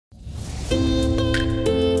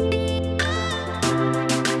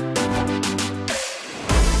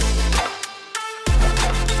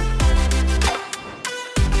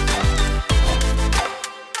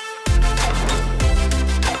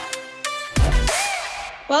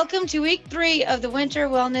Welcome to week 3 of the Winter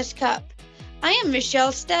Wellness Cup. I am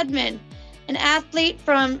Michelle Stedman, an athlete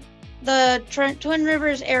from the Twin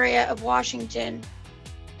Rivers area of Washington.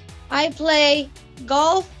 I play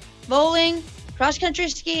golf, bowling, cross-country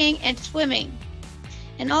skiing, and swimming,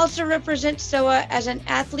 and also represent SOA as an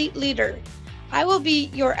athlete leader. I will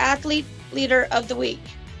be your athlete leader of the week.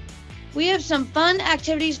 We have some fun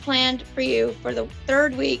activities planned for you for the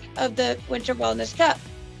 3rd week of the Winter Wellness Cup.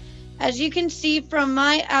 As you can see from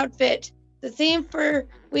my outfit, the theme for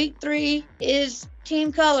week 3 is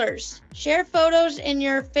team colors. Share photos in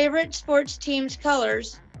your favorite sports team's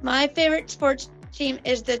colors. My favorite sports team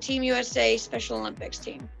is the Team USA Special Olympics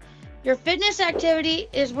team. Your fitness activity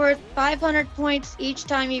is worth 500 points each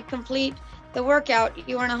time you complete the workout.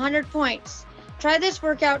 You earn 100 points. Try this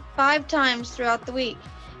workout 5 times throughout the week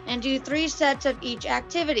and do 3 sets of each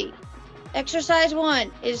activity. Exercise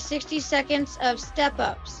 1 is 60 seconds of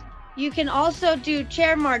step-ups. You can also do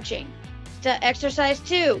chair marching. Exercise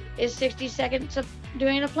 2 is 60 seconds of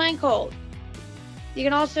doing a plank hold. You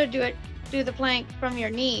can also do the plank from your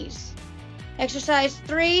knees. Exercise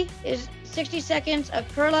 3 is 60 seconds of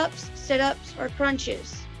curl-ups, sit-ups, or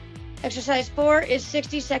crunches. Exercise 4 is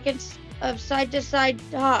 60 seconds of side-to-side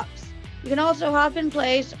hops. You can also hop in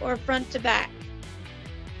place or front to back.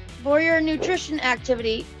 For your nutrition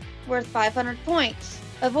activity, worth 500 points.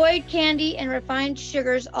 Avoid candy and refined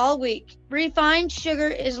sugars all week. Refined sugar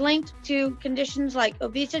is linked to conditions like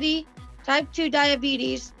obesity, type 2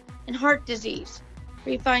 diabetes, and heart disease.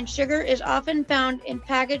 Refined sugar is often found in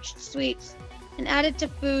packaged sweets and added to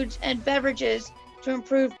foods and beverages to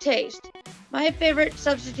improve taste. My favorite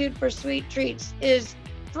substitute for sweet treats is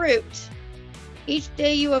fruit. Each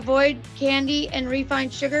day you avoid candy and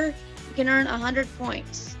refined sugar, you can earn 100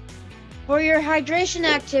 points. For your hydration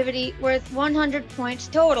activity, worth 100 points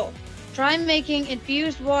total. Try making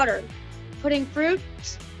infused water. Putting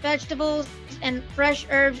fruits, vegetables, and fresh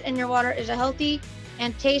herbs in your water is a healthy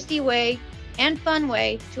and tasty way and fun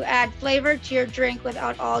way to add flavor to your drink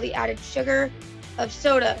without all the added sugar of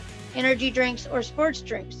soda, energy drinks, or sports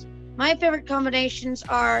drinks. My favorite combinations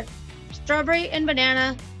are strawberry and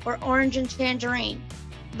banana or orange and tangerine.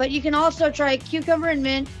 But you can also try cucumber and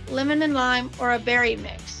mint, lemon and lime, or a berry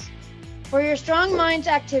mix. For your Strong Minds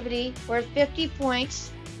activity, worth 50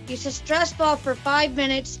 points, use a stress ball for 5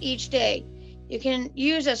 minutes each day. You can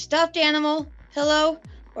use a stuffed animal, pillow,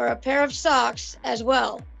 or a pair of socks as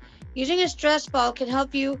well. Using a stress ball can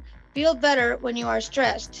help you feel better when you are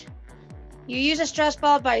stressed. You use a stress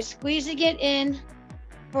ball by squeezing it in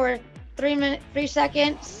for 3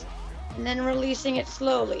 seconds and then releasing it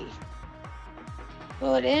slowly.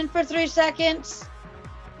 Pull it in for 3 seconds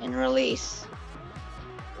and release.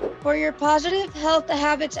 For your positive health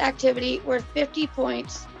habits activity, worth 50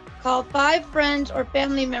 points, call 5 friends or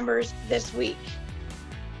family members this week.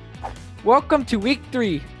 Welcome to week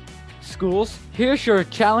 3. Schools, here's your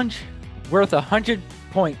challenge worth 100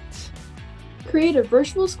 points. Create a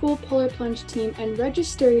virtual school polar plunge team and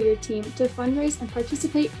register your team to fundraise and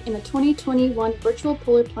participate in the 2021 Virtual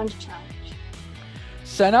Polar Plunge Challenge.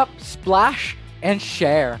 Sign up, splash, and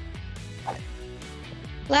share.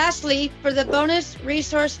 Lastly, for the bonus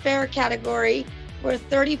resource fair category, worth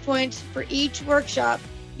 30 points for each workshop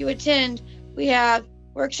you attend, we have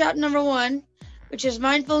workshop number 1, which is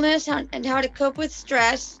mindfulness and how to cope with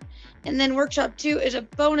stress. And then workshop 2 is a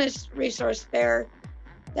bonus resource fair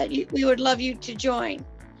that we would love you to join.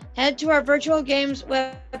 Head to our virtual games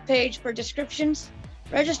webpage for descriptions,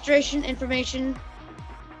 registration information,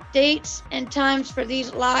 dates, and times for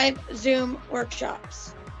these live Zoom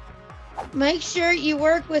workshops. Make sure you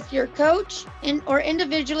work with your coach or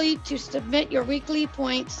individually to submit your weekly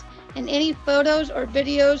points and any photos or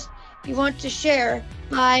videos you want to share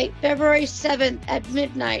by February 7th at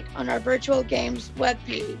midnight on our virtual games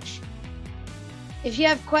webpage. If you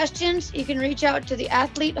have questions, you can reach out to the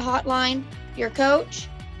athlete hotline, your coach,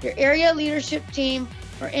 your area leadership team,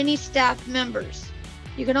 or any staff members.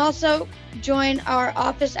 You can also join our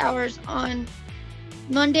office hours on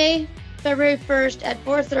Monday, February 1st at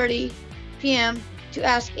 4:30 p.m. to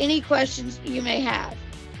ask any questions you may have.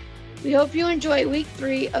 We hope you enjoy week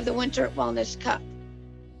 3 of the Winter Wellness Cup.